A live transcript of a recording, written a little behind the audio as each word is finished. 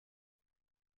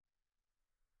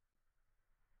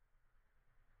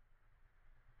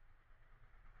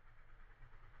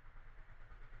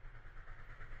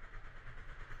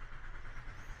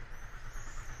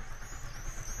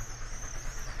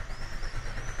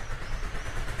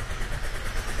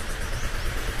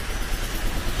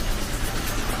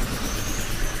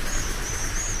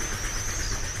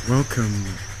Welcome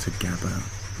to Gather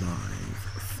Live.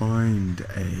 Find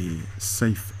a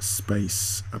safe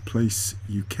space, a place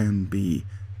you can be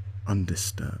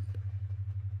undisturbed.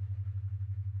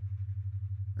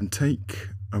 And take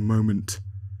a moment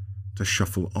to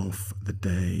shuffle off the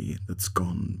day that's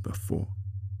gone before.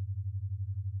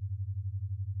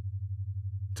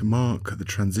 To mark the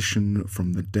transition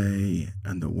from the day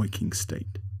and the waking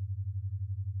state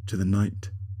to the night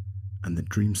and the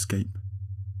dreamscape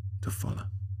to follow.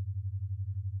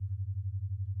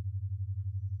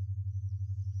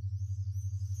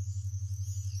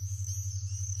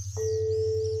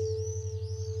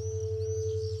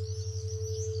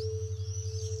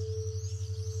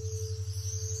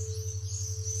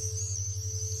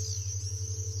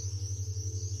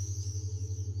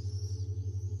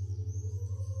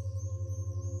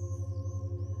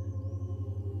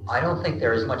 I don't think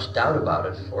there is much doubt about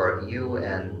it for you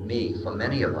and me, for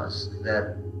many of us,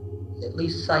 that at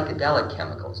least psychedelic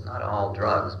chemicals, not all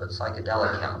drugs, but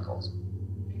psychedelic chemicals,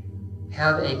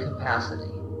 have a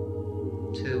capacity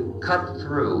to cut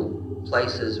through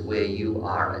places where you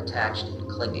are attached and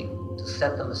clinging, to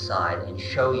set them aside and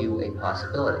show you a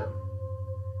possibility.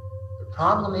 The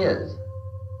problem is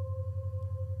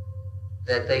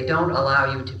that they don't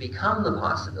allow you to become the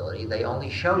possibility, they only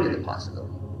show you the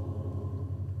possibility.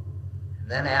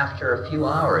 Then after a few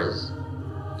hours,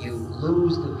 you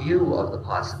lose the view of the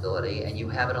possibility and you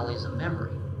have it only as a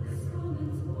memory.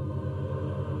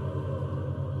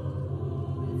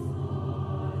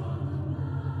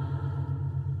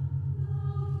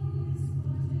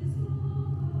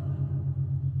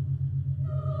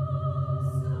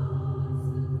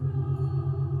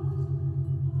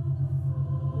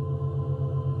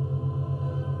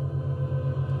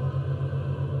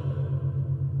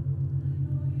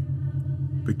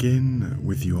 Begin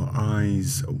with your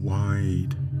eyes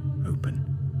wide open.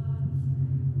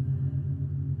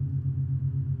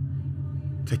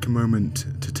 Take a moment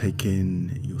to take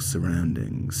in your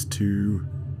surroundings, to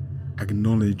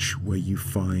acknowledge where you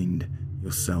find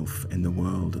yourself in the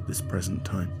world at this present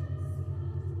time.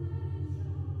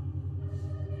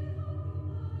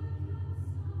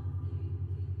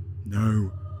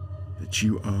 Know that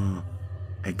you are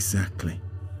exactly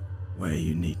where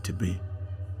you need to be.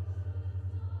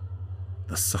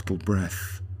 The subtle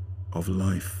breath of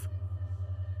life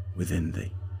within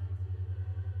thee.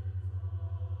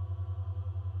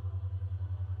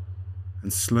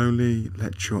 And slowly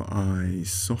let your eyes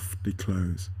softly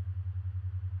close,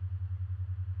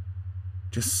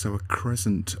 just so a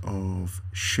crescent of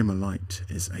shimmer light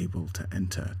is able to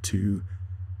enter to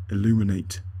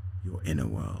illuminate your inner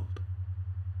world.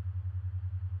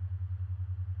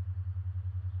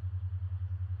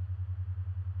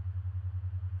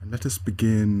 Let us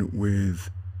begin with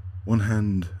one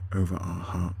hand over our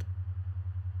heart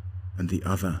and the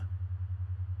other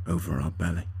over our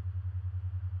belly.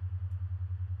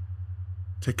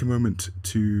 Take a moment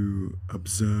to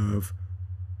observe,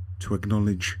 to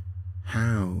acknowledge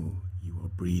how you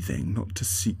are breathing, not to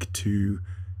seek to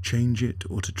change it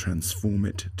or to transform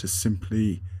it, to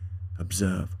simply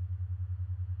observe,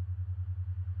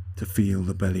 to feel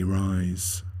the belly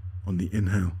rise on the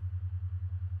inhale,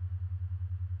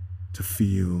 to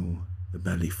feel the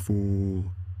belly fall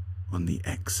on the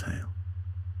exhale.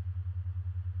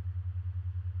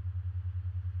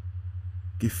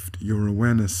 Gift your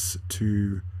awareness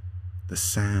to the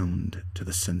sound, to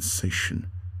the sensation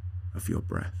of your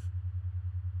breath.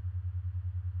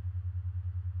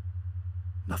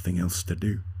 Nothing else to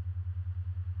do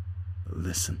but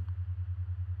listen.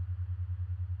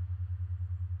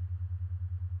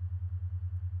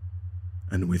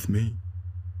 And with me,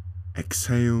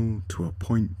 exhale to a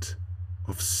point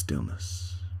of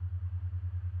stillness.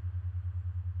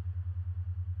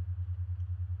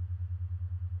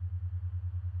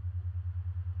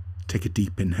 Take a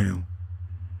deep inhale.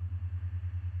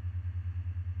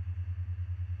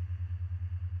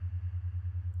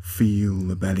 Feel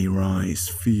the belly rise,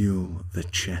 feel the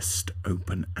chest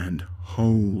open, and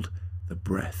hold the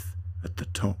breath at the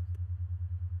top.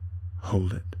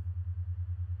 Hold it.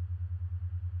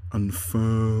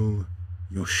 Unfurl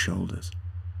your shoulders.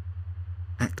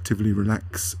 Actively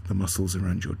relax the muscles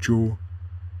around your jaw,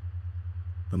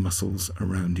 the muscles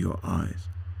around your eyes.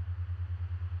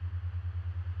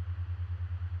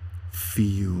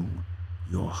 Feel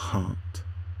your heart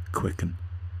quicken.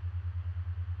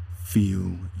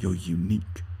 Feel your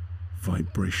unique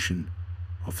vibration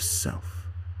of self.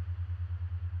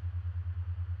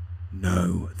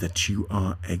 Know that you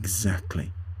are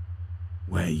exactly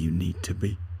where you need to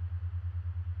be.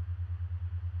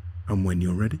 And when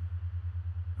you're ready,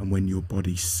 and when your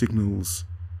body signals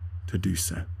to do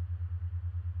so,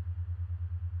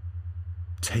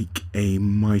 take a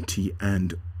mighty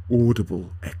and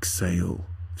audible exhale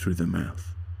through the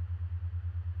mouth.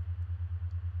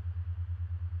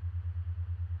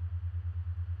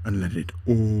 And let it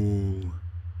all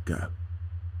go.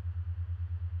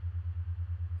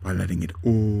 By letting it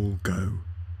all go,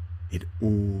 it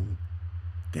all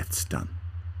gets done.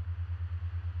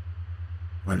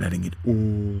 By letting it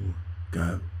all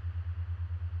go,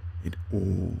 it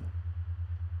all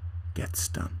gets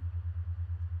done.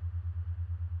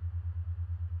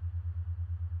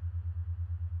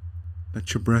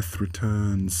 Let your breath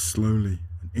return slowly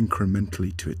and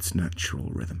incrementally to its natural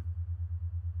rhythm.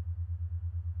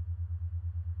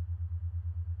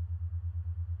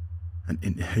 And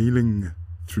inhaling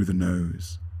through the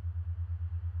nose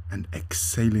and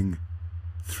exhaling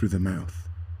through the mouth,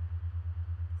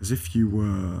 as if you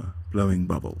were blowing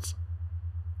bubbles.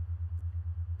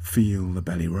 Feel the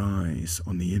belly rise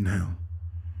on the inhale.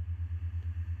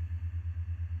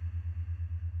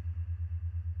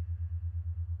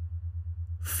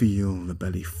 Feel the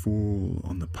belly fall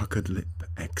on the puckered lip.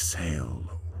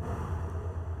 Exhale.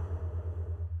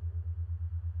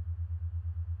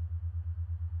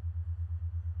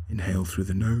 Inhale through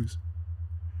the nose.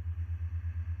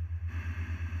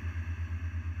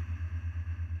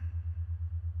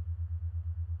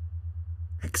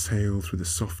 Exhale through the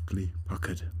softly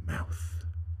puckered mouth.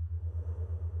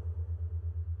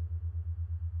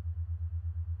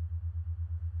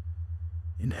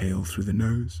 Inhale through the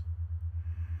nose.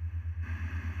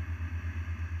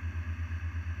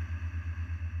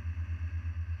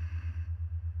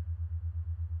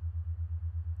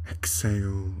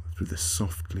 Exhale through the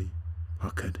softly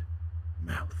puckered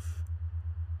mouth.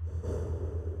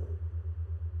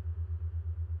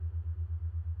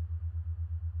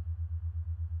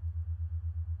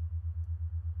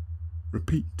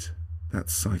 Repeat that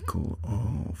cycle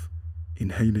of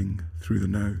inhaling through the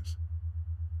nose,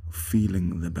 of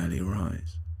feeling the belly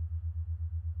rise,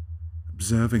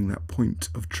 observing that point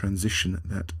of transition,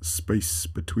 that space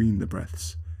between the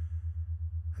breaths,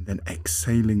 and then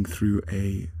exhaling through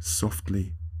a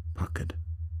softly puckered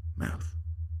mouth,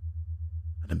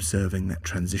 and observing that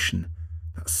transition,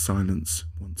 that silence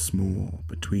once more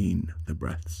between the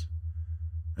breaths,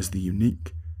 as the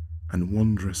unique and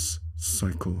wondrous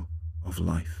cycle of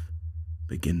life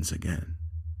begins again.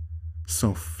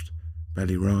 Soft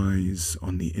belly rise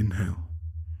on the inhale.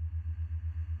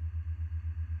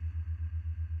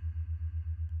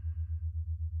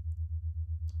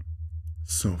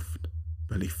 Soft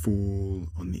belly fall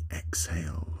on the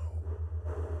exhale.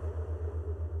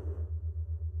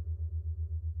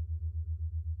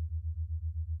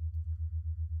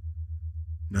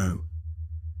 Know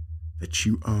that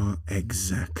you are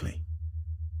exactly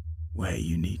where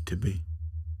you need to be.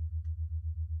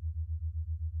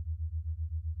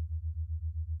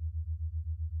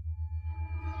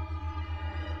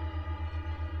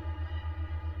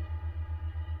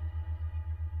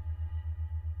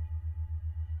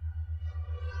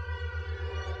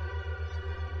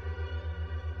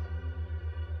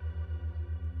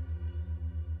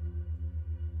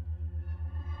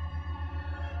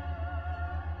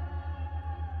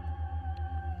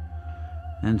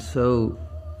 And so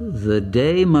the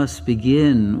day must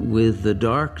begin with the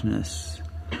darkness,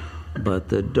 but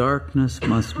the darkness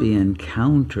must be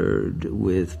encountered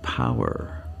with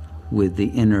power, with the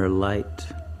inner light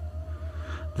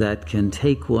that can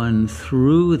take one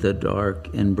through the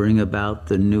dark and bring about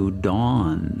the new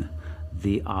dawn,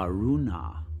 the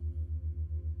Aruna.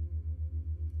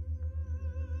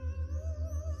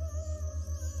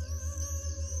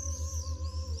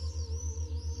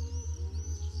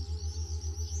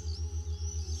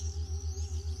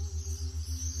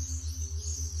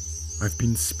 I've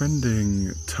been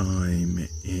spending time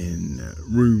in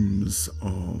rooms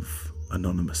of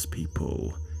anonymous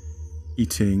people,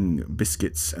 eating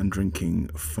biscuits and drinking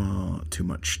far too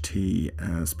much tea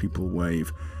as people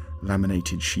wave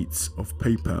laminated sheets of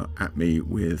paper at me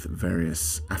with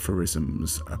various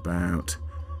aphorisms about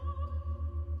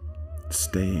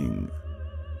staying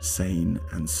sane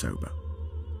and sober.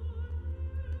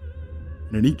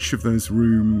 And in each of those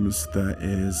rooms there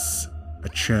is a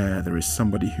chair, there is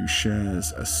somebody who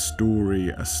shares a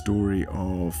story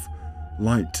of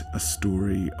light, a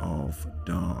story of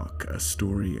dark, a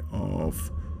story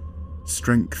of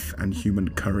strength and human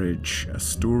courage, a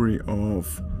story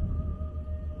of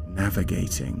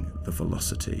navigating the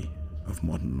velocity of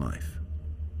modern life.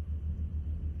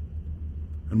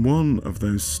 And one of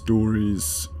those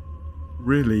stories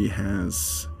really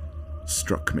has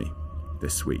struck me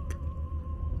this week.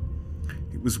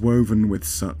 It was woven with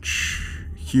such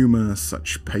humour,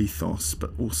 such pathos,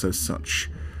 but also such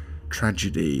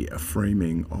tragedy, a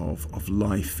framing of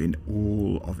life in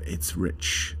all of its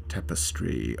rich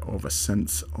tapestry, of a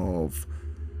sense of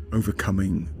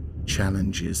overcoming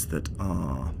challenges that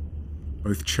are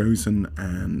both chosen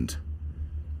and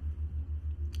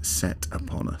set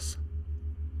upon us.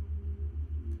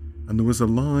 And there was a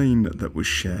line that was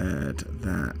shared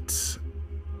that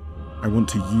I want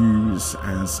to use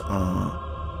as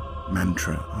our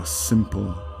mantra, our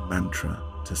simple mantra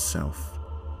to self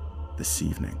this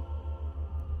evening.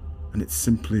 And it's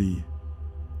simply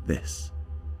this: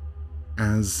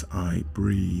 as I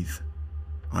breathe,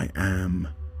 I am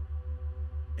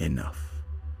enough.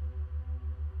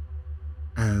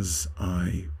 As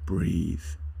I breathe,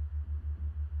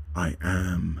 I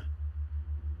am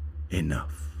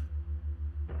enough.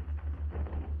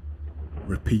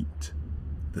 Repeat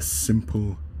the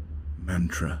simple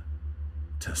mantra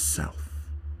to self.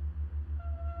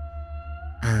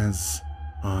 As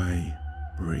I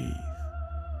breathe,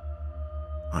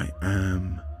 I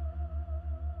am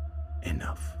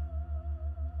enough.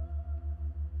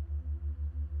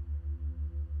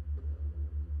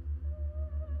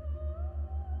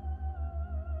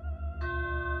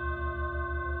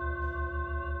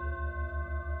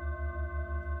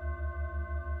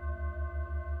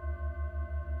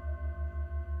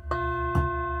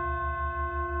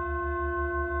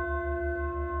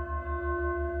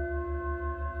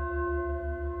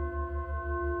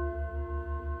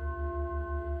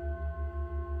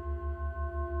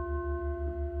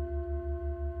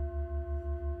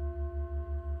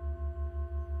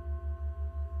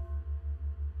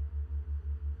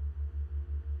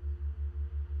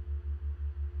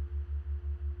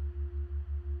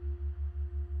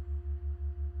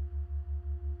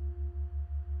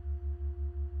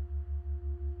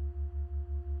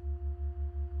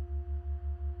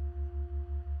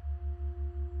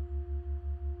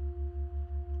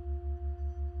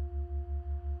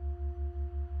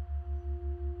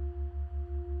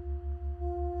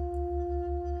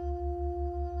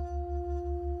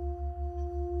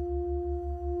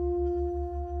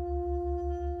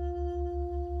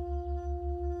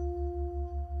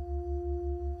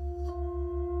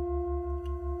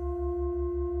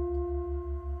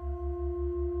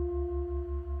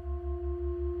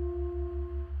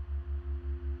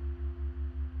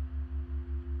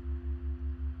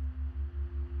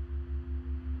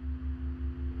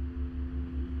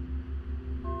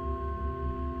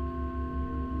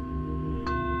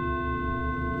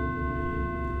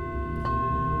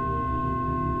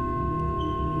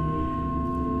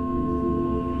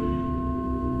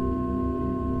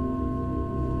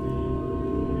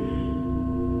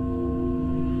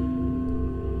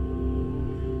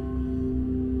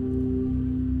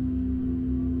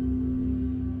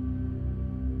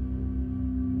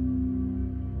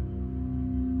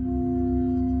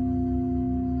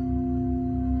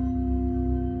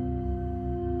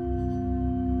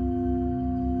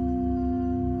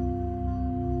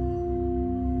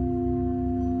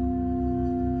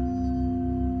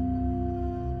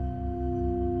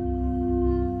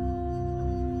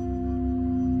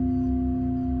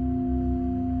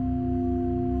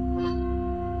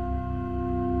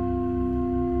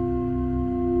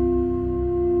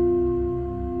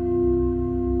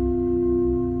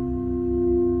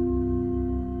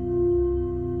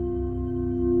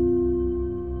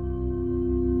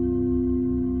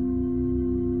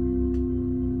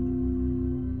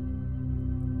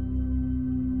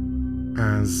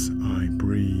 As I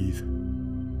breathe,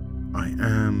 I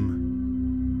am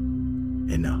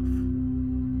enough.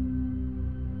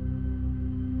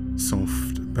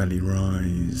 Soft belly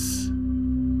rise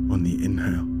on the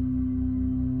inhale.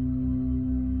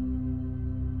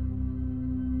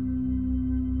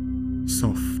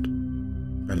 Soft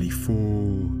belly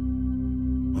fall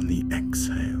on the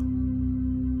exhale.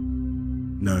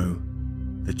 Know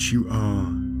that you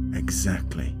are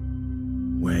exactly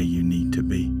where you need to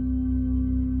be.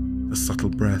 The subtle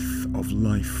breath of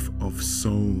life, of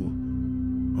soul,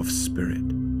 of spirit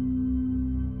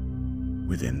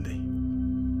within thee.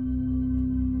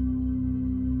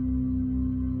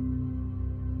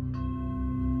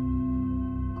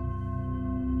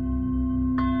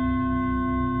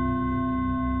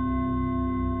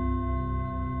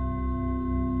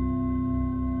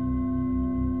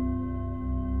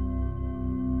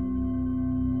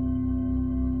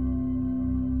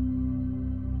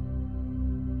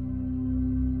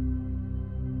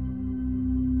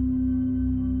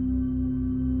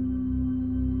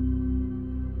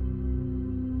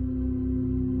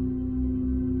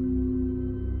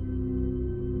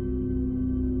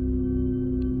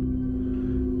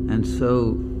 And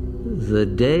so The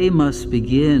day must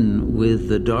begin with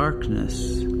the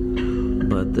darkness,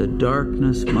 but the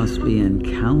darkness must be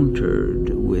encountered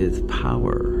with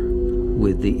power,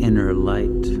 with the inner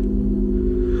light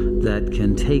that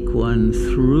can take one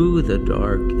through the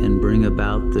dark and bring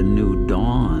about the new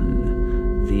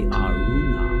dawn, the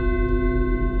Aruna.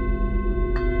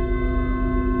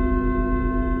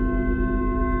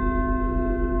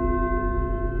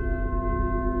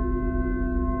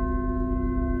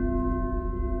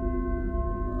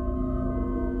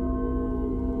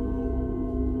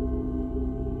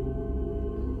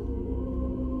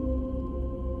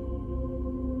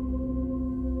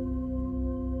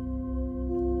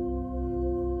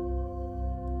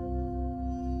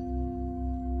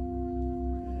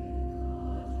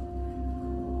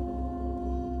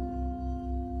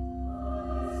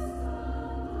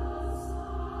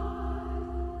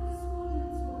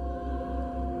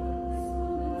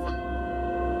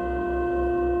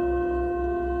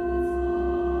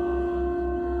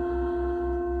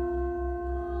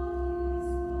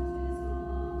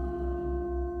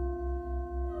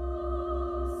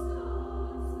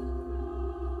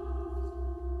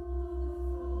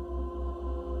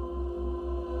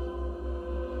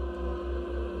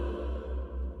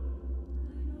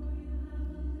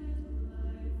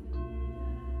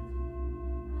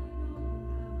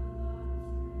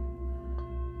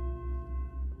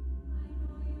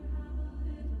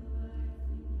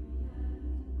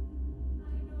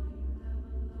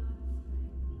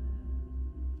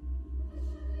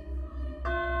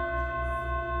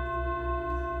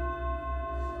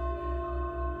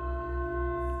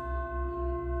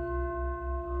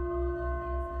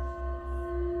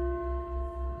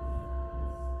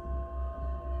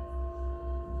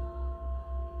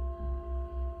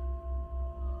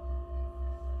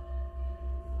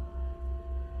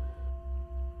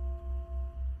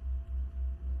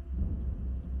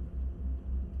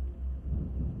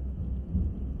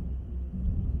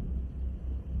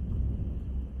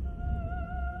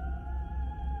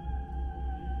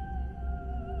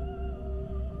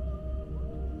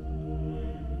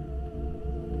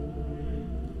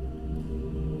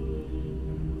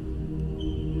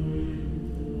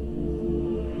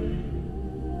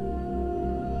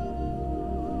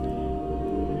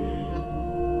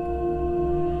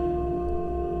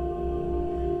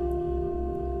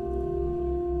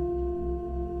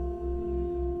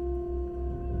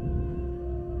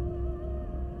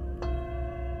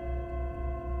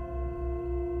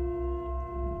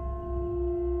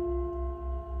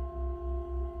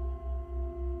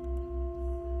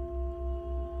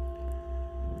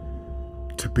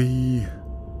 To be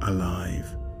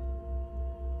alive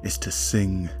is to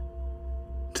sing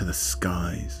to the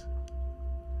skies,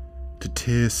 to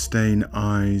tear-stained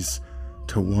eyes,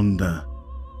 to wonder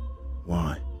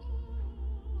why,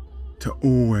 to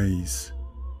always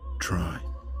try,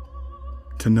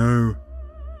 to know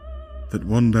that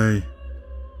one day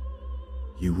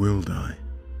you will die,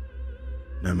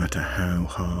 no matter how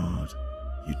hard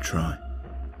you try,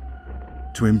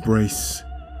 to embrace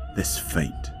this fate,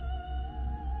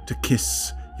 to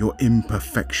kiss your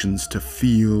imperfections, to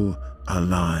feel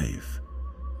alive,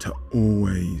 to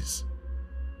always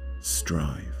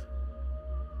strive.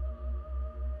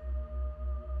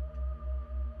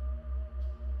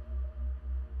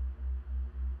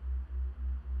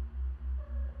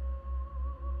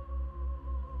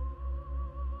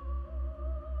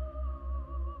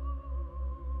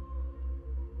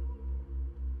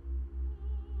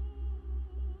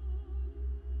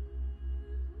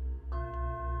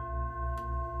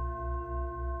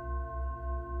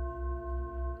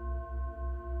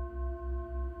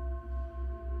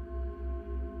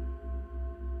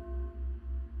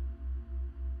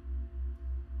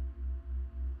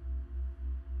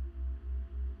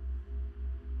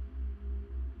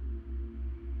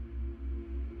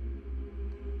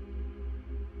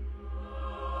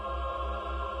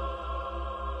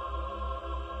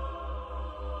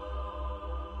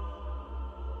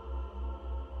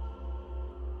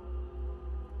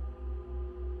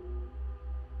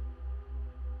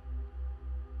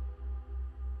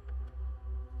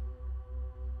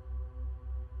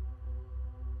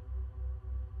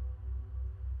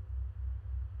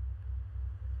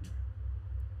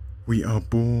 We are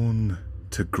born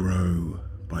to grow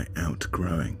by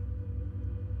outgrowing,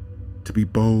 to be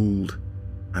bold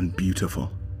and beautiful,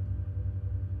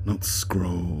 not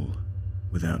scroll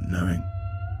without knowing.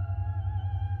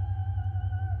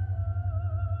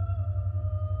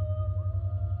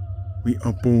 We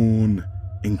are born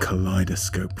in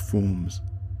kaleidoscope forms,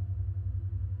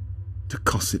 to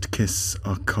cosset kiss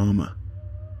our karma,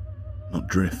 not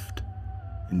drift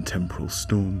in temporal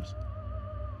storms.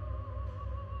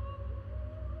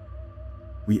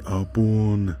 We are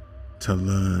born to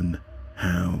learn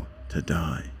how to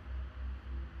die,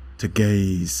 to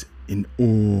gaze in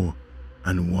awe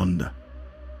and wonder,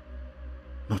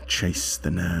 not chase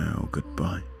the now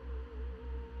goodbye.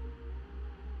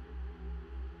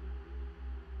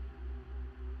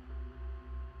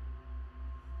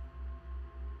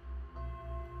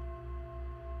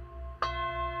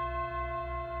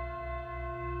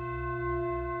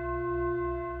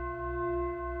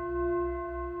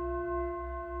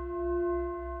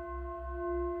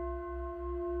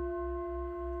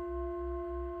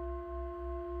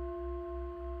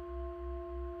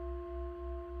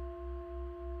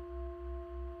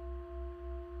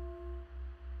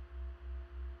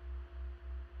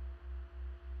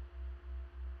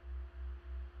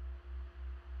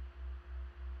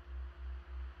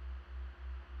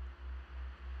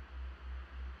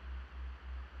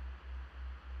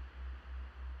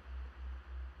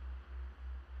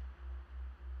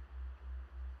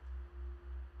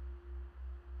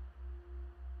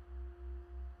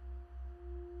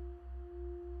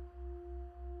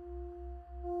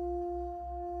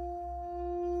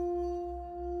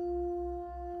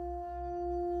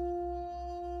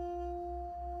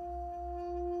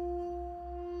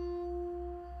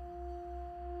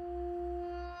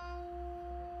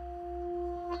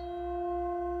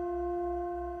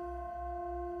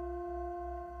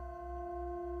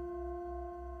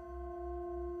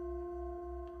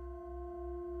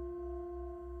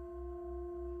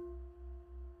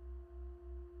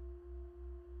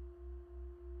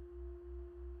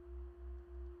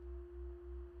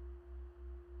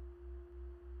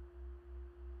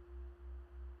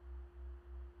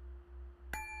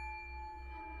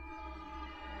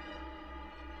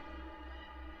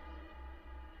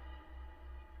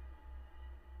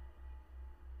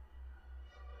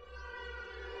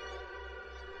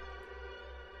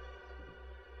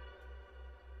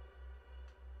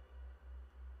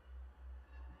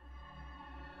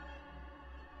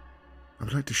 I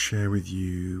would like to share with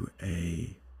you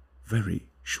a very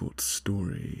short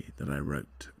story that I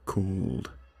wrote called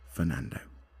Fernando.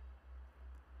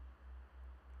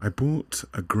 I bought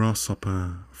a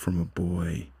grasshopper from a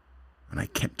boy and I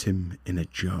kept him in a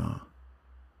jar.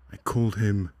 I called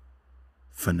him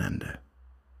Fernando.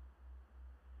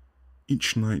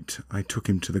 Each night I took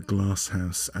him to the glass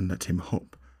house and let him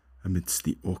hop amidst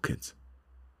the orchids.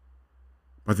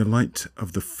 By the light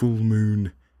of the full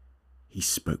moon, he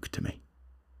spoke to me.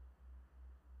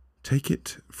 Take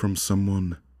it from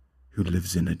someone who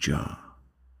lives in a jar.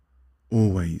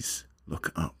 Always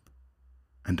look up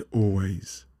and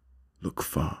always look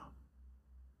far.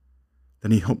 Then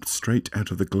he hopped straight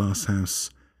out of the glass house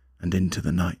and into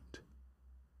the night.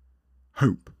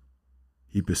 Hope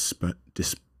he bestowed.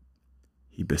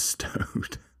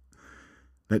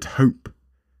 Let hope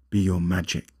be your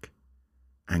magic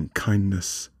and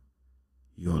kindness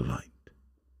your light.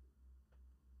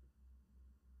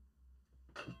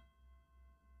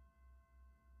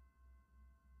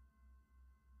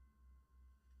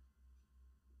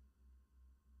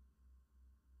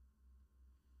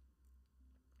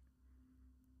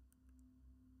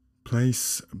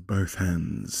 Place both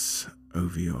hands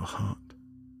over your heart,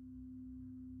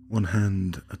 one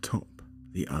hand atop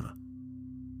the other.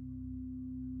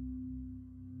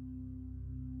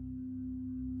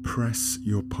 Press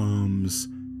your palms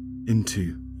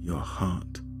into your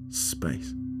heart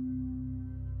space.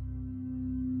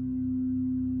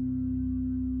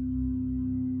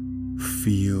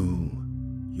 Feel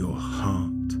your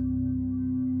heart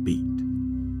beat.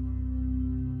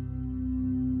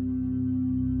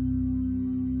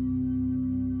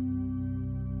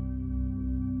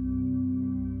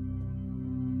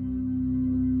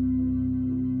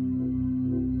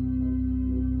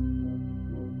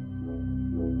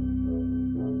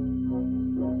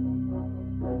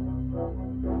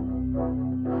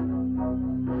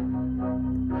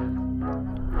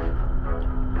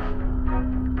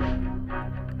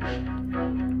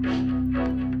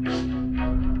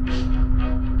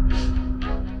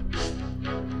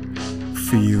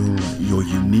 Feel your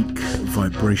unique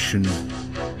vibration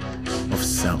of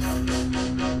self.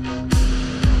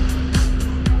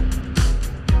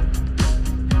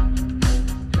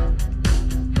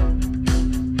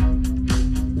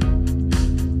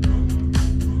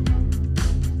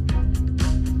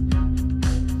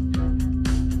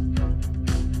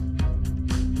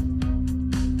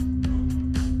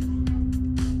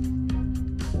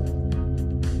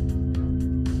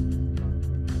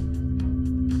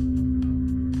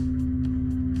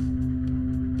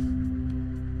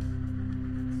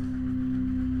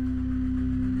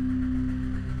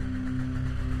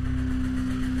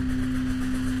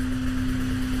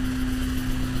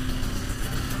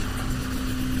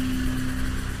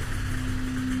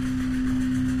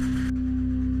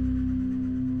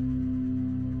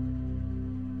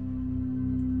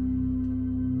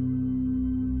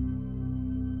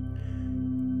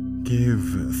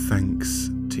 Give thanks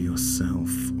to yourself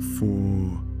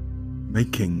for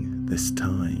making this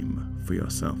time for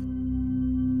yourself,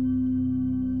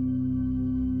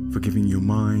 for giving your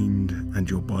mind and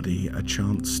your body a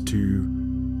chance to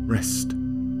rest,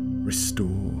 restore,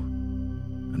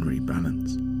 and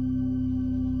rebalance,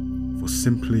 for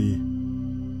simply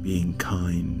being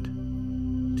kind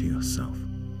to yourself.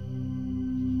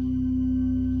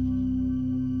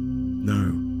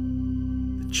 Know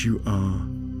that you are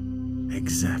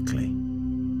exactly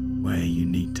where you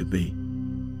need to be.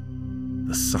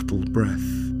 The subtle breath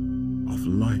of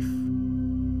life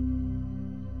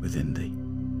within thee.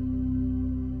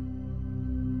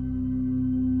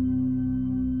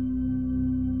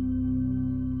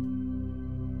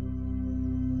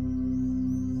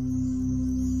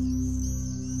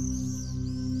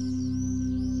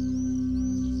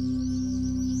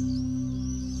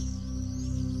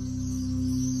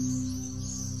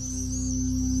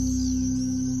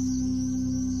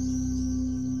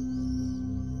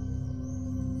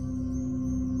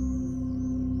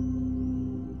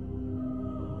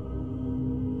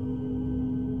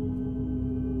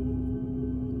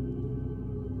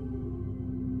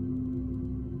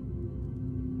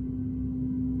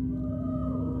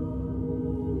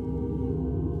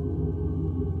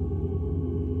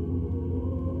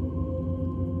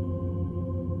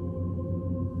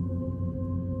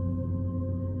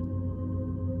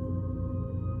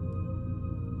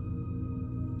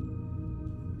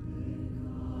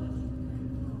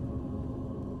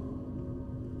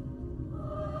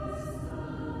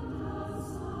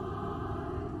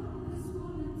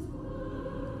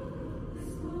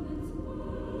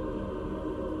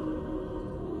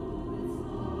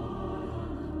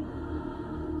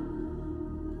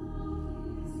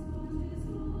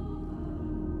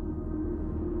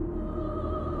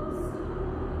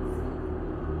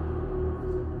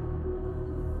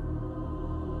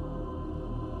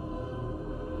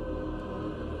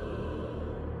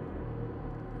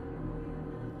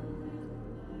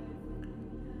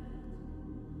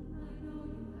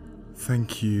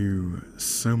 Thank you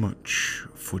so much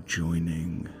for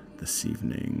joining this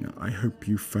evening. I hope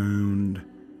you found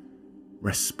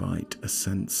respite, a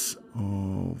sense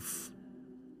of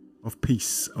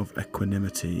peace, of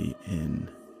equanimity in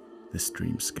this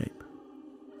dreamscape.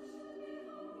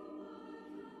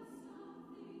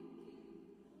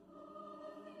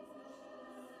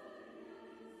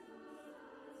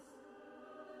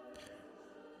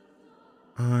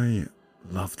 I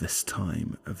love this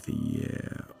time of the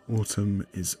year. Autumn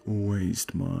is always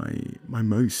my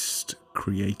most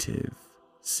creative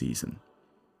season.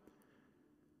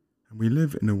 And we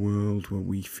live in a world where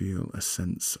we feel a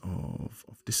sense of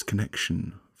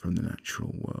disconnection from the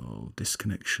natural world,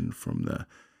 disconnection from the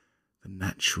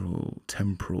natural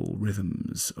temporal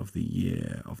rhythms of the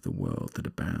year, of the world that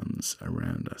abounds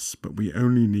around us. But we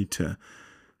only need to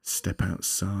step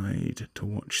outside to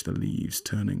watch the leaves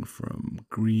turning from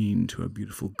green to a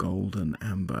beautiful golden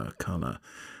amber colour.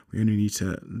 We only need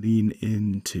to lean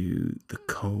into the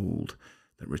cold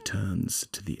that returns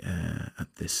to the air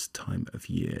at this time of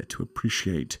year to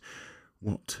appreciate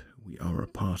what we are a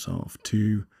part of,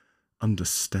 to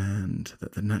understand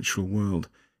that the natural world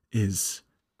is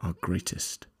our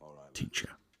greatest teacher.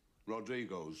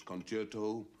 Rodrigo's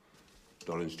Concerto,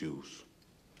 Doran's Juice.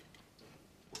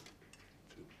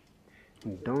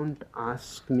 Don't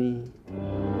ask me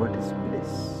what is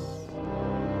bliss.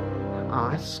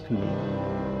 Ask me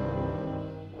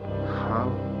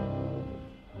how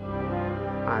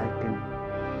I can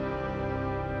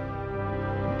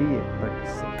be a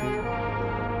participant.